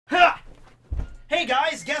Hey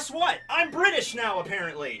guys, guess what? I'm British now,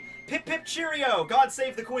 apparently. Pip pip cheerio, God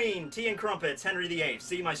save the Queen, tea and crumpets, Henry VIII.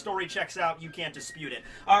 See, my story checks out, you can't dispute it.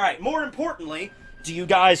 Alright, more importantly, do you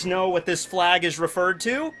guys know what this flag is referred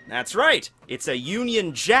to? That's right, it's a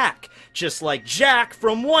Union Jack, just like Jack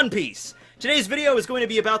from One Piece. Today's video is going to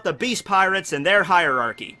be about the Beast Pirates and their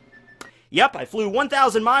hierarchy. Yep, I flew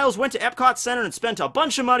 1,000 miles, went to Epcot Center, and spent a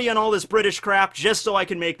bunch of money on all this British crap just so I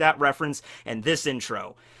can make that reference and this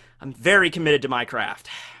intro. I'm very committed to my craft.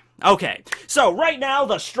 Okay, so right now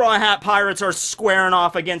the Straw Hat Pirates are squaring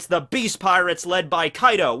off against the Beast Pirates led by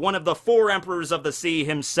Kaido, one of the 4 Emperors of the Sea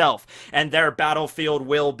himself, and their battlefield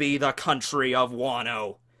will be the country of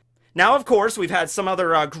Wano. Now, of course, we've had some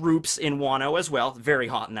other groups in Wano as well. Very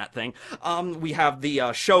hot in that thing. We have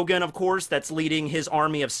the Shogun, of course, that's leading his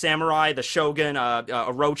army of samurai, the Shogun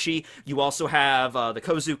Orochi. You also have the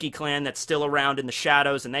Kozuki clan that's still around in the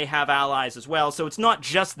shadows, and they have allies as well. So it's not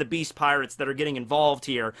just the Beast Pirates that are getting involved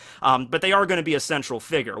here, but they are going to be a central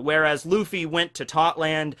figure. Whereas Luffy went to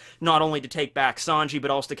Totland not only to take back Sanji, but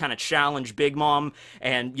also to kind of challenge Big Mom,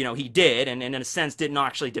 and, you know, he did, and in a sense didn't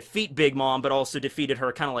actually defeat Big Mom, but also defeated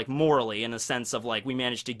her kind of like morally, in a sense of like, we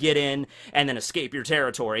managed to get in and then escape your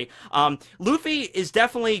territory. Luffy is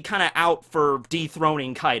definitely kind of out for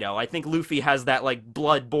dethroning Kaido. I think Luffy has that like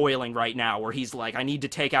blood boiling right now where he's like, I need to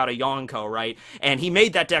take out a Yonko, right? And he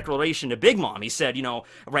made that declaration to Big Mom. He said, you know,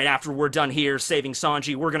 right after we're done here saving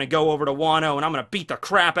Sanji, we're gonna go over to Wano and I'm gonna beat the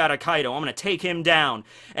crap out of Kaido. I'm gonna take him down.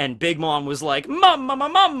 And Big Mom was like,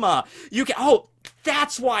 Mama, you can, oh,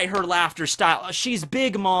 that's why her laughter style, she's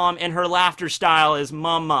Big Mom, and her laughter style is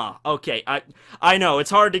Mama. Okay, I know,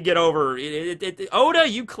 it's hard to get over. Oda,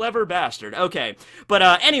 you clever bastard. Okay, but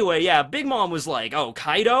anyway, yeah, Big Mom was like, oh,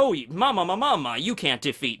 Kaido, Mama, you can't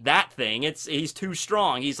defeat that thing. He's too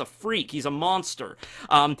strong. He's a freak. He's a monster.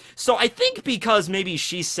 So I think because maybe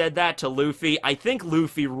she said that to Luffy, I think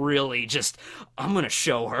Luffy really just, I'm gonna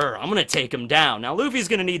show her. I'm gonna take him down. Now, Luffy's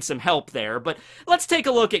gonna need some help there, but let's take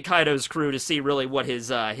a look at Kaido's crew to see really what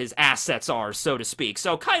his assets are, so to speak.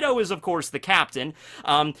 So Kaido is, of course, the captain,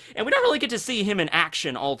 and we don't really get to see him in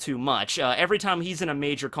action all too much. Every time he's in a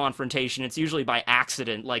major confrontation, it's usually by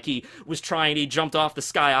accident, like he jumped off the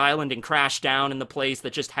Sky Island and crashed down in the place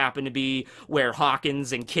that just happened to be where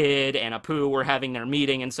Hawkins and Kid and Apu were having their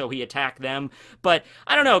meeting, and so he attacked them. But,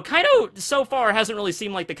 I don't know, Kaido so far hasn't really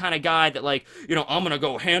seemed like the kind of guy that, like, you know, I'm gonna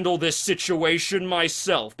go handle this situation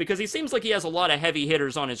myself, because he seems like he has a lot of heavy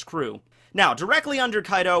hitters on his crew. Now, directly under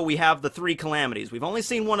Kaido, we have the 3 calamities. We've only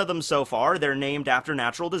seen one of them so far. They're named after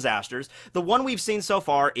natural disasters. The one we've seen so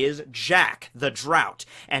far is Jack, the Drought.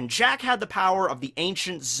 And Jack had the power of the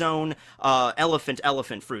ancient zone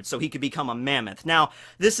elephant fruit, so he could become a mammoth. Now,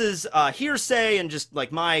 this is hearsay and just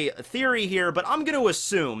like my theory here, but I'm going to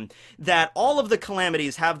assume that all of the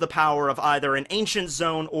calamities have the power of either an ancient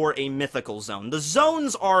zone or a mythical zone. The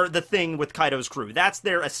zones are the thing with Kaido's crew. That's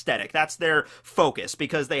their aesthetic. That's their focus,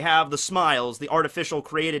 because they have the smiles, the artificial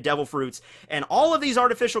created devil fruits, and all of these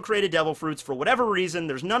artificial created devil fruits, for whatever reason,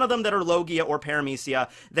 there's none of them that are Logia or Paramecia.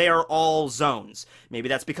 They are all zones. Maybe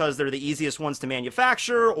that's because they're the easiest ones to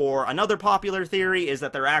manufacture, or another popular theory is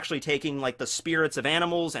that they're actually taking like the spirits of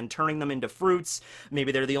animals and turning them into fruits.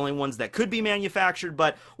 Maybe they're the only ones that could be manufactured,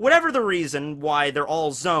 but whatever the reason why they're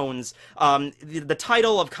all zones, the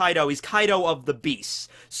title of Kaido is Kaido of the Beasts.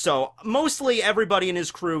 So mostly everybody in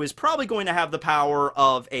his crew is probably going to have the power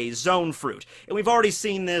of a zone fruit. And we've already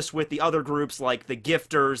seen this with the other groups like the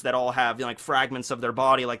Gifters that all have, you know, like fragments of their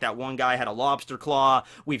body, like that one guy had a lobster claw.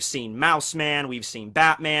 We've seen Mouse Man, we've seen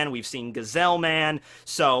Batman, we've seen Gazelle Man.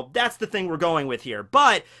 So that's the thing we're going with here.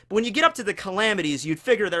 But when you get up to the calamities, you'd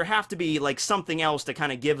figure there have to be like something else to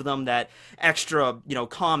kind of give them that extra, you know,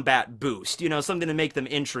 combat boost, you know, something to make them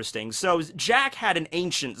interesting. So Jack had an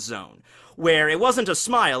ancient zone where it wasn't a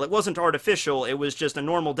smile, it wasn't artificial, it was just a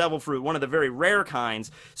normal devil fruit, one of the very rare kinds.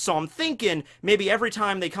 So I'm thinking maybe every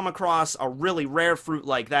time they come across a really rare fruit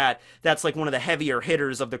like that, that's like one of the heavier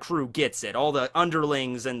hitters of the crew gets it. All the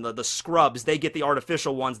underlings and the scrubs, they get the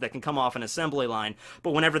artificial ones that can come off an assembly line.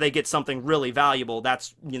 But whenever they get something really valuable,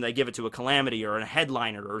 that's, you know, they give it to a calamity or a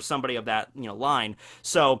headliner or somebody of that, you know, line.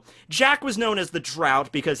 So Jack was known as the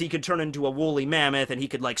Drought because he could turn into a woolly mammoth and he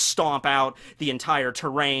could like stomp out the entire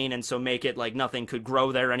terrain and so make it it like nothing could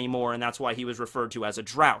grow there anymore, and that's why he was referred to as a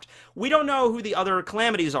drought. We don't know who the other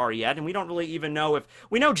calamities are yet, and we don't really even know if...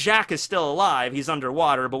 We know Jack is still alive, he's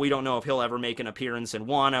underwater, but we don't know if he'll ever make an appearance in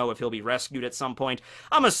Wano, if he'll be rescued at some point.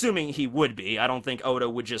 I'm assuming he would be. I don't think Oda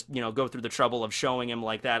would just, you know, go through the trouble of showing him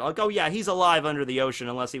like that. Like, oh yeah, he's alive under the ocean,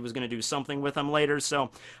 unless he was going to do something with him later, so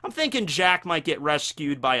I'm thinking Jack might get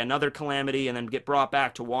rescued by another calamity and then get brought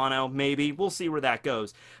back to Wano, maybe. We'll see where that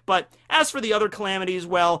goes. But as for the other calamities,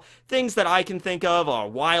 well, things that I can think of are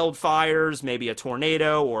wildfires, maybe a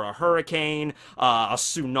tornado or a hurricane, a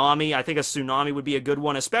tsunami. I think a tsunami would be a good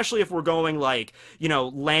one, especially if we're going like, you know,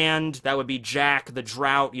 land. That would be Jack, the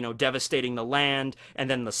drought, you know, devastating the land, and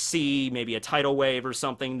then the sea, maybe a tidal wave or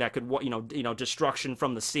something that could, you know, destruction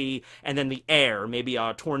from the sea, and then the air, maybe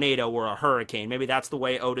a tornado or a hurricane. Maybe that's the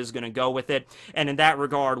way Oda's going to go with it. And in that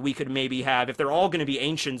regard, we could maybe have, if they're all going to be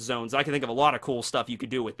ancient zones, I can think of a lot of cool stuff you could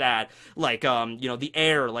do with that. Like, you know, the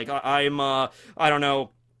air, like I don't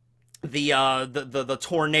know, the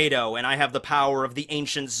tornado, and I have the power of the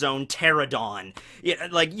ancient zone pterodon. Yeah,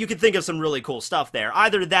 like, you could think of some really cool stuff there.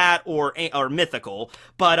 Either that or mythical.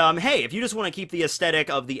 But, hey, if you just want to keep the aesthetic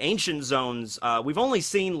of the ancient zones, we've only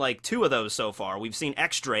seen, like, 2 of those so far. We've seen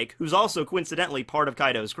X-Drake, who's also coincidentally part of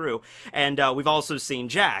Kaido's crew, and, we've also seen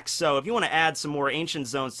Jax. So if you want to add some more ancient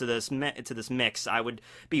zones to this mix, I would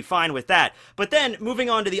be fine with that. But then, moving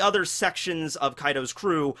on to the other sections of Kaido's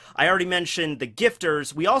crew, I already mentioned the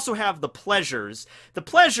gifters. We also have the pleasures. The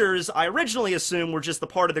pleasures, I originally assumed, were just the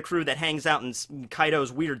part of the crew that hangs out in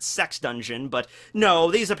Kaido's weird sex dungeon, but no,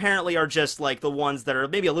 these apparently are just like the ones that are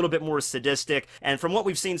maybe a little bit more sadistic, and from what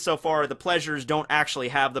we've seen so far, the pleasures don't actually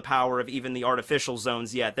have the power of even the artificial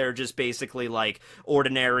zones yet. They're just basically like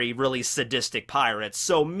ordinary, really sadistic pirates,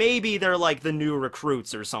 so maybe they're like the new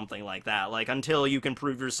recruits or something like that, like until you can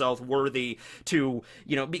prove yourself worthy to,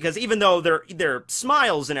 you know, because even though they're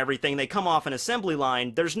smiles and everything, they come off an assembly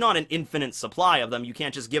line, there's not an infinite supply of them. You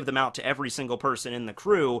can't just give them out to every single person in the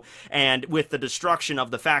crew, and with the destruction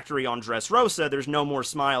of the factory on Dressrosa, there's no more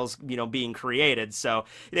smiles, you know, being created, so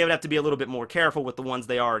they would have to be a little bit more careful with the ones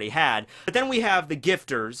they already had. But then we have the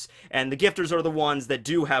gifters, and the gifters are the ones that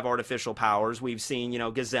do have artificial powers. We've seen, you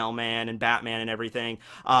know, Gazelle Man and Batman and everything,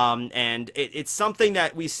 and it's something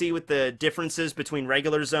that we see with the differences between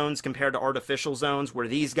regular zones compared to artificial zones, where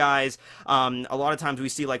these guys, a lot of times we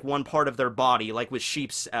see like one part of their body, like with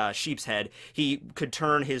Sheep's head, he could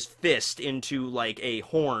turn his fist into like a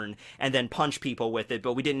horn and then punch people with it,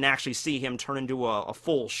 but we didn't actually see him turn into a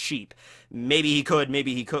full sheep. Maybe he could,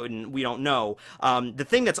 maybe he couldn't, we don't know. The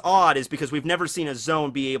thing that's odd is because we've never seen a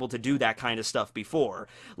zone be able to do that kind of stuff before.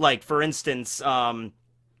 Like, for instance,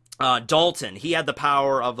 Dalton, he had the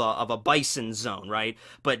power of a bison zone, right?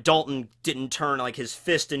 But Dalton didn't turn, like, his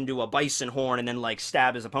fist into a bison horn and then, like,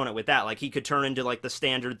 stab his opponent with that. Like, he could turn into, like, the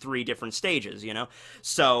standard 3 different stages, you know?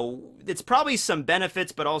 So, it's probably some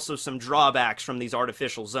benefits, but also some drawbacks from these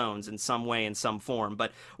artificial zones in some way, in some form.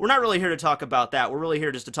 But we're not really here to talk about that. We're really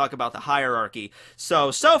here just to talk about the hierarchy.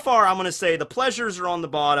 So far, I'm going to say the pleasures are on the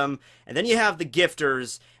bottom, and then you have the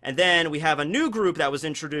gifters, and then we have a new group that was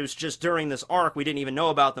introduced just during this arc. We didn't even know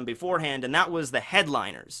about them beforehand, and that was the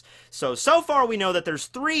headliners. So far we know that there's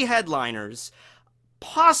 3 headliners,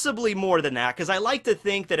 possibly more than that, because I like to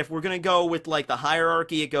think that if we're going to go with, like, the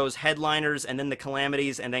hierarchy, it goes headliners, and then the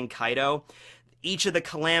calamities, and then Kaido. Each of the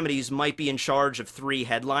calamities might be in charge of 3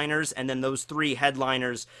 headliners, and then those 3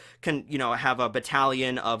 headliners can, you know, have a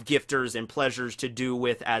battalion of gifters and pleasures to do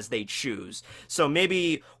with as they choose. So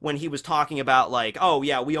maybe when he was talking about, like, oh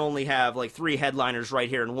yeah, we only have like 3 headliners right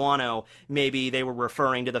here in Wano, maybe they were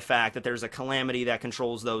referring to the fact that there's a calamity that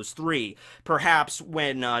controls those 3. Perhaps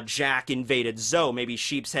when Jack invaded Zou, maybe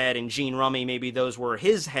Sheep's Head and Gene Rummy, maybe those were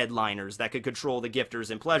his headliners that could control the gifters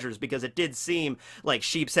and pleasures, because it did seem like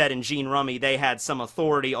Sheep's Head and Gene Rummy, they had some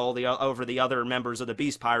authority over the other members of the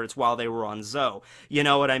Beast Pirates while they were on Zou. You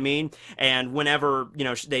know what I mean? And whenever, you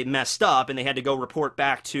know, they messed up and they had to go report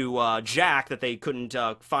back to Jack that they couldn't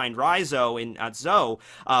find Raizo at Zou,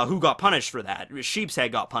 who got punished for that? Sheep's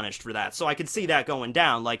Head got punished for that. So I could see that going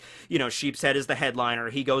down. Like, you know, Sheep's Head is the headliner.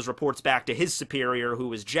 He goes, reports back to his superior,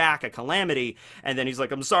 who is Jack, a calamity, and then he's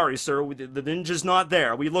like, I'm sorry, sir, the ninja's not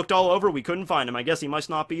there. We looked all over, we couldn't find him. I guess he must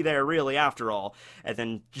not be there, really, after all. And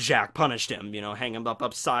then Jack punished him, you you know, hang him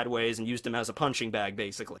up sideways and used him as a punching bag,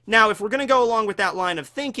 basically. Now, if we're gonna go along with that line of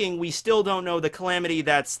thinking, we still don't know the Calamity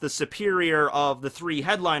that's the superior of the 3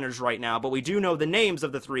 headliners right now, but we do know the names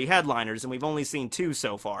of the 3 headliners, and we've only seen 2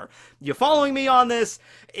 so far. You following me on this?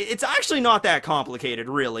 It's actually not that complicated,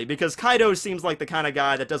 really, because Kaido seems like the kind of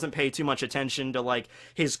guy that doesn't pay too much attention to, like,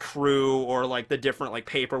 his crew or, like, the different, like,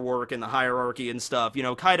 paperwork and the hierarchy and stuff. You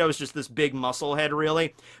know, Kaido's just this big muscle head,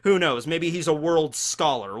 really. Who knows? Maybe he's a world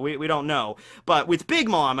scholar. We don't know. But with Big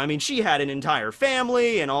Mom, I mean, she had an entire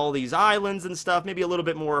family and all these islands and stuff. Maybe a little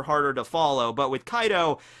bit more harder to follow. But with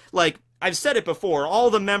Kaido, like, I've said it before,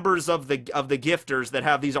 all the members of the gifters that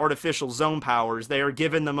have these artificial zone powers, they are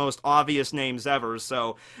given the most obvious names ever,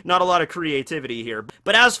 so not a lot of creativity here.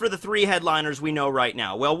 But as for the 3 headliners we know right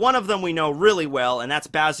now, well, one of them we know really well, and that's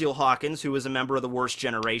Basil Hawkins, who was a member of the Worst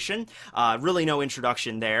Generation. Really no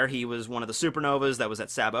introduction there. He was one of the supernovas that was at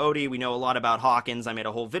Sabaody. We know a lot about Hawkins. I made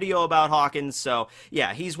a whole video about Hawkins, so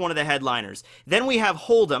yeah, he's one of the headliners. Then we have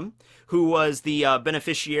Hold'em, who was the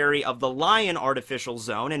beneficiary of the lion artificial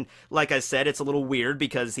zone, and like I said, it's a little weird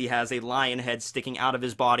because he has a lion head sticking out of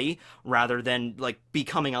his body rather than, like,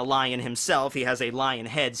 becoming a lion himself. He has a lion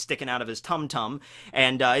head sticking out of his tum-tum,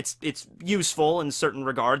 and it's useful in certain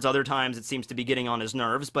regards. Other times it seems to be getting on his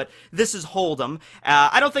nerves, but this is Hold'em.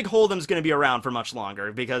 I don't think Hold'em's going to be around for much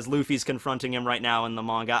longer because Luffy's confronting him right now in the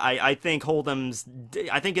manga. I think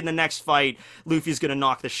I think in the next fight, Luffy's going to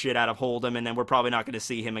knock the shit out of Hold'em, and then we're probably not going to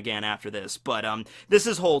see him again after this. But this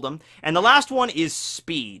is Hold'em. And the last one is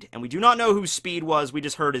Speed. And we do not know who Speed was, we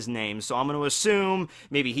just heard his name. So I'm going to assume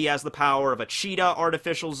maybe he has the power of a cheetah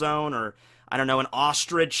artificial zone, or, I don't know, an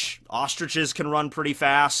ostrich. Ostriches can run pretty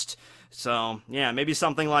fast. So, yeah, maybe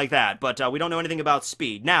something like that, but we don't know anything about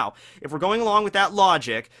Speed. Now, if we're going along with that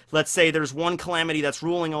logic, let's say there's one Calamity that's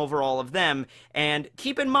ruling over all of them, and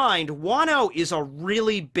keep in mind, Wano is a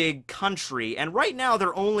really big country, and right now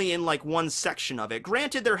they're only in, like, one section of it.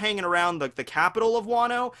 Granted, they're hanging around the capital of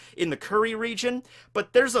Wano, in the Curry region,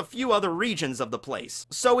 but there's a few other regions of the place.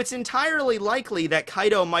 So it's entirely likely that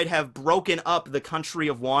Kaido might have broken up the country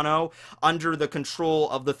of Wano under the control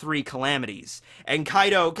of the 3 Calamities. And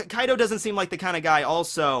Kaido doesn't seem like the kind of guy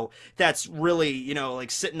also that's really, you know, like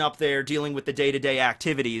sitting up there dealing with the day-to-day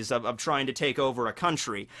activities of trying to take over a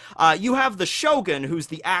country. You have the Shogun, who's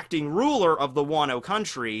the acting ruler of the Wano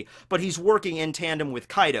country, but he's working in tandem with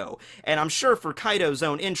Kaido. And I'm sure for Kaido's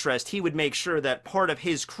own interest, he would make sure that part of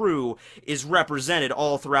his crew is represented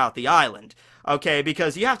all throughout the island. Okay,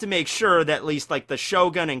 because you have to make sure that at least, like, the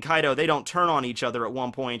Shogun and Kaido, they don't turn on each other at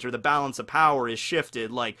one point, or the balance of power is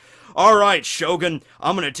shifted, like, alright, Shogun,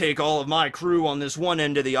 I'm gonna take all of my crew on this one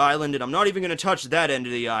end of the island, and I'm not even gonna touch that end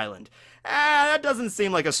of the island. That doesn't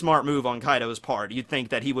seem like a smart move on Kaido's part. You'd think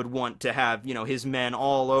that he would want to have, you know, his men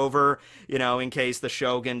all over, you know, in case the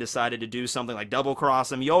Shogun decided to do something like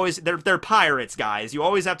double-cross him. You always, they're pirates, guys. You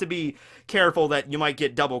always have to be careful that you might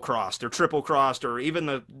get double-crossed, or triple-crossed, or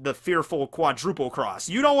even the fearful quadruple-cross.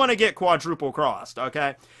 You don't want to get quadruple-crossed,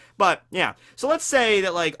 okay? But, yeah, so let's say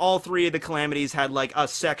that, like, all 3 of the Calamities had, like, a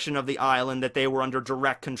section of the island that they were under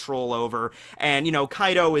direct control over, and, you know,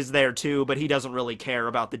 Kaido is there too, but he doesn't really care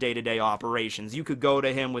about the day-to-day operations. You could go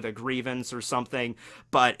to him with a grievance or something,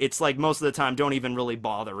 but it's like, most of the time, don't even really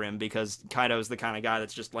bother him, because Kaido's the kind of guy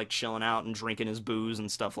that's just, like, chilling out and drinking his booze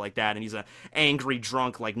and stuff like that, and he's an angry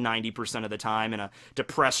drunk, like, 90% of the time, and a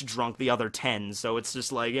depressed drunk the other 10, so it's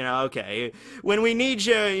just like, you know, okay, when we need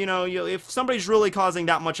you, you know, if somebody's really causing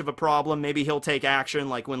that much of a problem, maybe he'll take action,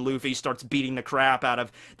 like when Luffy starts beating the crap out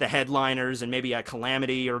of the headliners and maybe a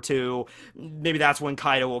Calamity or 2. Maybe that's when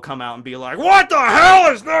Kaido will come out and be like, what the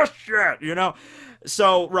hell is this shit, you know?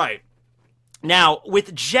 So, right. Now,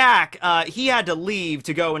 with Jack, he had to leave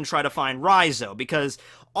to go and try to find Raizo, because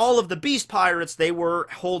all of the Beast Pirates, they were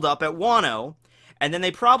holed up at Wano, and then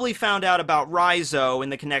they probably found out about Raizo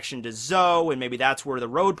and the connection to Zo, and maybe that's where the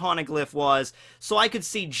road poneglyph was. So I could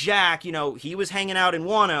see Jack, you know, he was hanging out in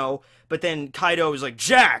Wano, but then Kaido was like,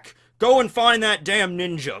 Jack, go and find that damn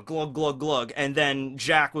ninja, glug, glug, glug. And then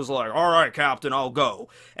Jack was like, alright, Captain, I'll go.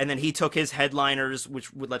 And then he took his headliners,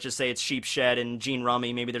 which would, let's just say it's Sheepshed and Gene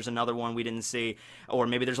Rummy. Maybe there's another one we didn't see. Or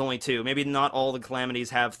maybe there's only 2. Maybe not all the Calamities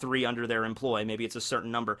have 3 under their employ. Maybe it's a certain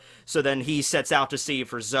number. So then he sets out to sea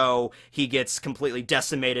for Zo. He gets completely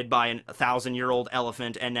decimated by a 1,000-year-old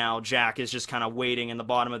elephant. And now Jack is just kind of waiting in the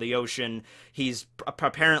bottom of the ocean. He's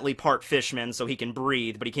apparently part fishman, so he can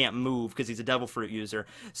breathe, but he can't move because he's a devil fruit user.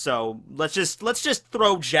 So let's just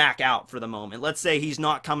throw Jack out for the moment. Let's say he's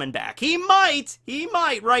not coming back. He might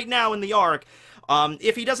right now in the arc.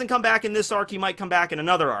 If he doesn't come back in this arc, he might come back in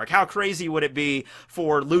another arc. How crazy would it be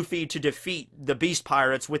for Luffy to defeat the Beast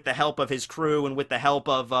Pirates with the help of his crew and with the help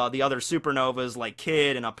of the other supernovas like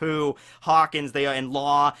Kid and Apu, Hawkins, and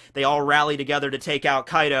Law? They all rally together to take out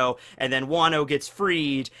Kaido, and then Wano gets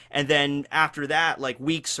freed, and then after that, like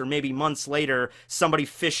weeks or maybe months later, somebody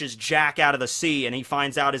fishes Jack out of the sea, and he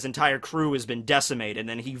finds out his entire crew has been decimated, and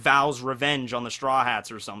then he vows revenge on the Straw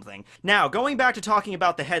Hats or something. Now, going back to talking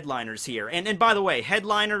about the headliners here, and by the way,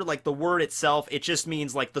 headliner, like the word itself, it just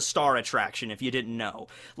means like the star attraction, if you didn't know.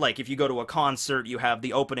 Like, if you go to a concert, you have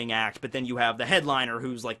the opening act, but then you have the headliner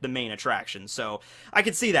who's like the main attraction. So, I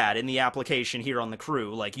could see that in the application here on the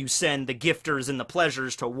crew. Like, you send the gifters and the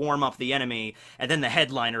pleasures to warm up the enemy, and then the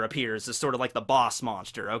headliner appears as sort of like the boss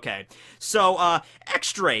monster. Okay. So,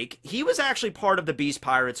 X-Drake, he was actually part of the Beast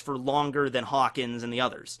Pirates for longer than Hawkins and the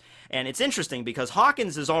others. And it's interesting because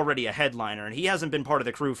Hawkins is already a headliner, and he hasn't been part of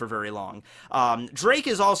the crew for very long. Drake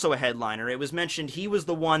is also a headliner. It was mentioned he was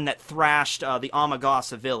the one that thrashed the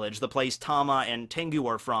Amagasa village, the place Tama and Tengu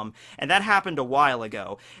are from, and that happened a while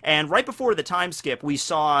ago. And right before the time skip, we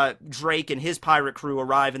saw Drake and his pirate crew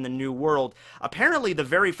arrive in the New World. Apparently, the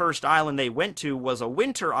very first island they went to was a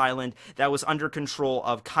winter island that was under control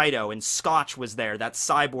of Kaido, and Scotch was there, that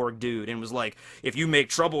cyborg dude, and was like, if you make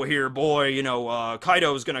trouble here, boy, you know,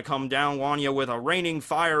 Kaido's gonna come down on you with a raining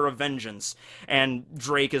fire of vengeance. And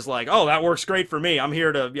Drake is like, oh, that works great for me. I'm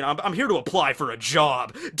here to, you know, I'm here to apply for a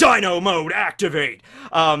job. Dino mode activate.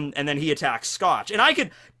 And then he attacks Scotch. And I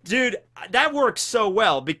could, dude, that works so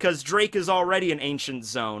well because Drake is already an ancient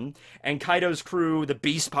zone, and Kaido's crew, the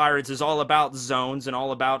Beast Pirates, is all about zones and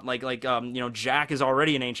all about you know, Jack is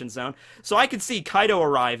already an ancient zone. So I could see Kaido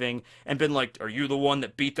arriving and been like, "Are you the one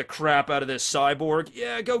that beat the crap out of this cyborg?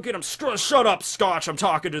 Yeah, go get him. Shut up, Scotch. I'm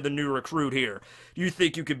talking to the new recruit here. You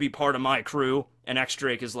think you could be part of my crew?" And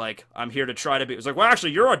X-Drake is like, "I'm here to try to be." It's like, "Well,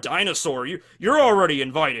 actually, you're a dinosaur. You're already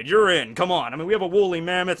invited. You're in. Come on. I mean, we have a woolly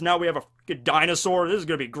mammoth. Now we have a fucking dinosaur. This is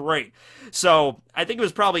gonna be great." So I think it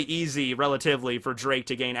was probably easy, relatively, for Drake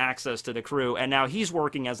to gain access to the crew, and now he's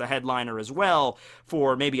working as a headliner as well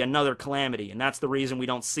for maybe another calamity, and that's the reason we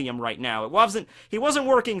don't see him right now. He wasn't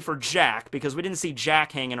working for Jack, because we didn't see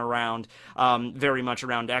Jack hanging around very much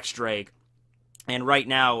around X-Drake. And right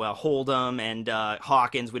now, Hold'em and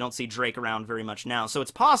Hawkins, we don't see Drake around very much now. So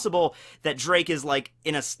it's possible that Drake is like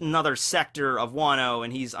in another sector of Wano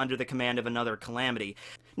and he's under the command of another calamity.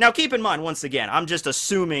 Now, keep in mind, once again, I'm just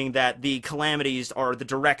assuming that the calamities are the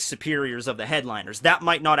direct superiors of the headliners. That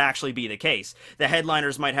might not actually be the case. The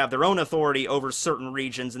headliners might have their own authority over certain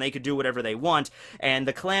regions, and they could do whatever they want, and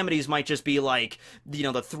the calamities might just be like, you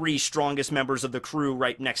know, the three strongest members of the crew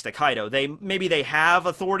right next to Kaido. Maybe they have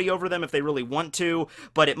authority over them if they really want to,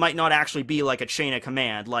 but it might not actually be like a chain of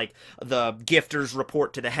command, like the gifters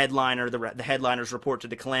report to the headliner, the headliners report to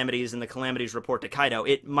the calamities, and the calamities report to Kaido.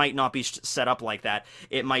 It might not be set up like that.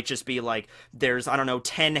 It might just be like, there's, I don't know,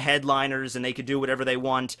 10 headliners, and they could do whatever they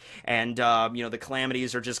want, and, you know, the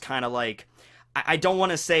calamities are just kind of like, I don't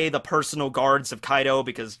want to say the personal guards of Kaido,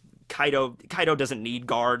 because Kaido doesn't need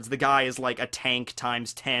guards. The guy is like a tank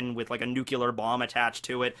times 10 with like a nuclear bomb attached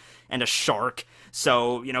to it and a shark.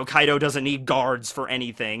 So, you know, Kaido doesn't need guards for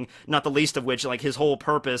anything. Not the least of which, like, his whole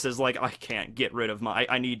purpose is like, I can't get rid of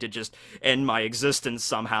I need to just end my existence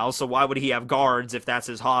somehow. So why would he have guards if that's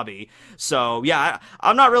his hobby? So, yeah,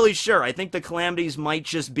 I'm not really sure. I think the calamities might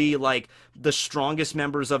just be like the strongest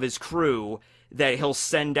members of his crew that he'll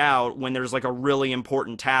send out when there's like a really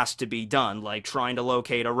important task to be done, like trying to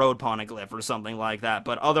locate a road poneglyph or something like that.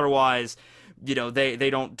 But otherwise, you know, they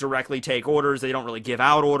don't directly take orders, they don't really give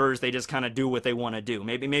out orders, they just kind of do what they want to do.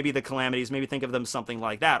 Maybe the calamities, maybe think of them something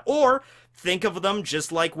like that. Or think of them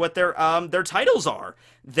just like what their titles are.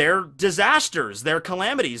 They're disasters, they're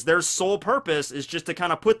calamities. Their sole purpose is just to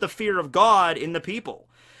kind of put the fear of God in the people.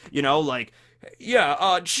 You know, like,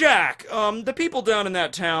 yeah, Jack, the people down in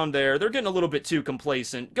that town there, they're getting a little bit too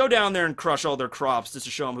complacent. Go down there and crush all their crops just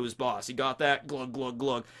to show them who's boss. You got that? Glug, glug,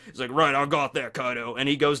 glug. He's like, right, I got that, Kaido. And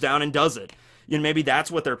he goes down and does it. You know, maybe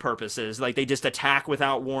that's what their purpose is. Like, they just attack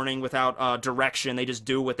without warning, without direction. They just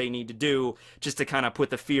do what they need to do just to kind of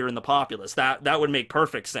put the fear in the populace. That would make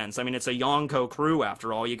perfect sense. I mean, it's a Yonko crew,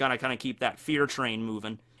 after all. You gotta kind of keep that fear train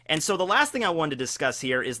moving. And so the last thing I wanted to discuss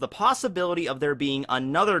here is the possibility of there being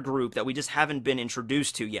another group that we just haven't been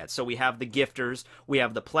introduced to yet. So we have the gifters, we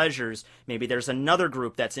have the pleasures, maybe there's another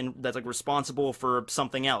group that's like responsible for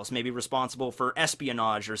something else, maybe responsible for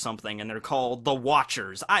espionage or something, and they're called the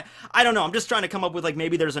Watchers. I don't know, I'm just trying to come up with like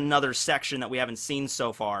maybe there's another section that we haven't seen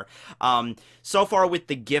so far. So far with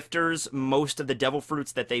the gifters, most of the devil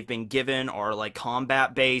fruits that they've been given are like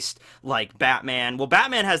combat based, like Batman. Well,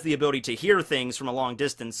 Batman has the ability to hear things from a long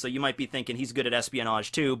distance, so you might be thinking he's good at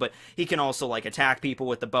espionage too, but he can also like attack people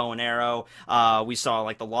with the bow and arrow. We saw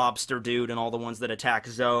like the lobster dude and all the ones that attack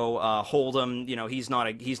Zoe. Hold'em, you know, he's not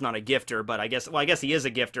a gifter, but I guess he is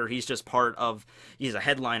a gifter. He's just he's a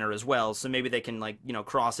headliner as well, so maybe they can like, you know,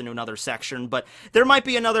 cross into another section. But there might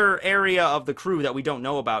be another area of the crew that we don't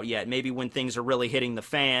know about yet. Maybe when things are really hitting the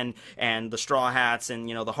fan and the Straw Hats and,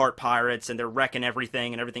 you know, the Heart Pirates and they're wrecking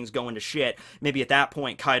everything and everything's going to shit, maybe at that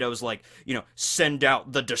point Kaido's like, you know, send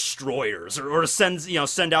out the destroyers, or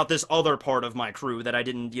send out this other part of my crew that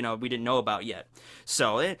we didn't know about yet.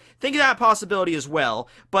 So think of that possibility as well.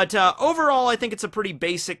 But overall, I think it's a pretty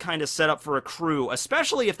basic kind of setup for a crew,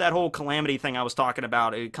 especially if that whole calamity thing I was talking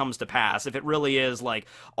about it comes to pass. If it really is like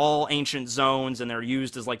all ancient zones and they're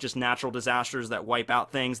used as like just natural disasters that wipe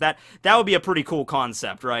out things, that would be a pretty cool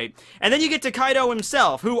concept, right? And then you get to Kaido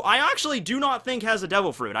himself, who I actually do not think has a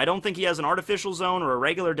devil fruit. I don't think he has an artificial zone or a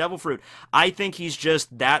regular devil fruit. I think he's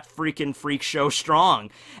just that freaking freak show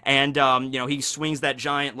strong. And you know, he swings that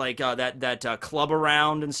giant like that club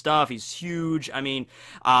around and stuff. He's huge. I mean,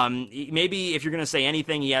 maybe if you're gonna say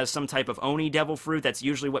anything, he has some type of Oni devil fruit. That's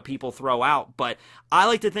usually what people throw out, but I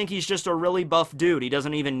like to think he's just a really buff dude. He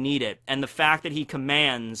doesn't even need it. And the fact that he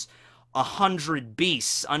commands 100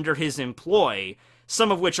 beasts under his employ,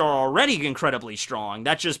 some of which are already incredibly strong,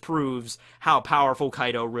 that just proves how powerful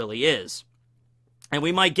Kaido really is. And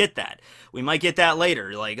we might get that. We might get that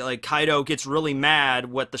later. Like Kaido gets really mad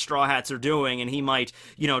what the Straw Hats are doing, and he might,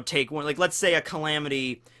 you know, take one. Like, let's say a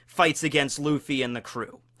Calamity fights against Luffy and the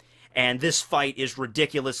crew. And this fight is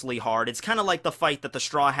ridiculously hard. It's kind of like the fight that the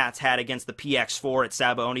Straw Hats had against the PX-4 at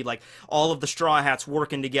Sabaody. Like, all of the Straw Hats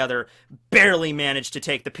working together barely managed to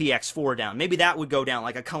take the PX-4 down. Maybe that would go down.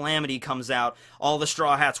 Like, a Calamity comes out, all the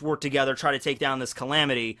Straw Hats work together, try to take down this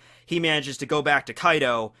Calamity. He manages to go back to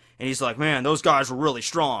Kaido, and he's like, man, those guys were really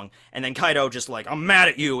strong. And then Kaido just like, I'm mad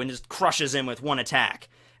at you, and just crushes him with one attack.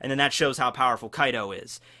 And then that shows how powerful Kaido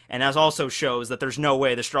is. And that also shows that there's no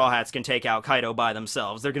way the Straw Hats can take out Kaido by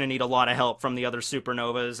themselves. They're going to need a lot of help from the other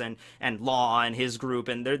Supernovas and Law and his group,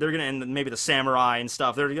 and they're going to, and maybe the Samurai and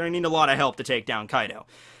stuff. They're going to need a lot of help to take down Kaido.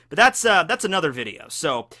 But that's another video.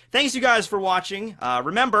 So thanks you guys for watching.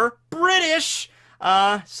 Remember, British.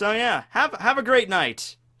 So yeah, have a great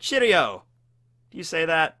night. Cheerio. Do you say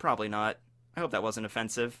that? Probably not. I hope that wasn't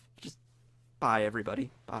offensive. Just bye, everybody.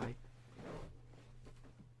 Bye.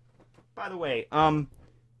 By the way,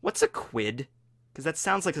 what's a quid? Because that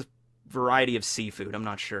sounds like a variety of seafood. I'm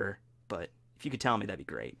not sure, but if you could tell me, that'd be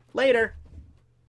great. Later!